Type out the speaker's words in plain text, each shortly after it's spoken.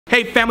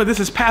Hey family, this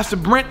is Pastor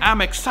Brent.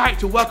 I'm excited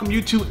to welcome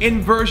you to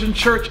Inversion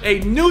Church, a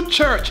new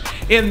church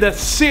in the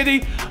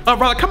city of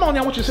Raleigh. Come on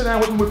now, I want you to sit down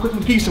with me real quick and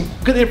give you some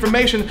good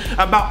information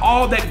about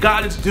all that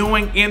God is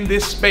doing in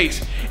this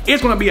space.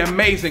 It's going to be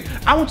amazing.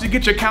 I want you to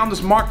get your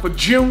calendars marked for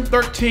June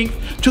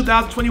 13th,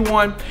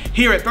 2021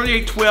 here at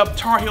 3812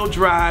 Tar Heel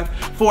Drive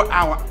for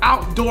our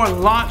outdoor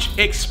launch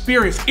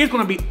experience. It's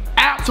going to be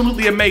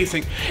absolutely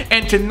amazing.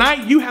 And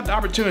tonight you have the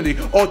opportunity,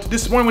 or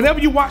this morning, whenever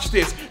you watch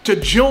this, to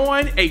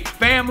join a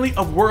family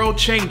of world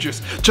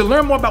changers. To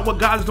learn more about what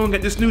God is doing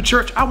at this new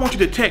church, I want you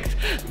to text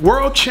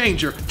World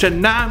Changer to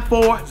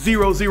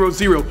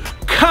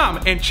 94000. Come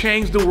and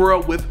change the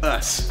world with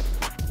us.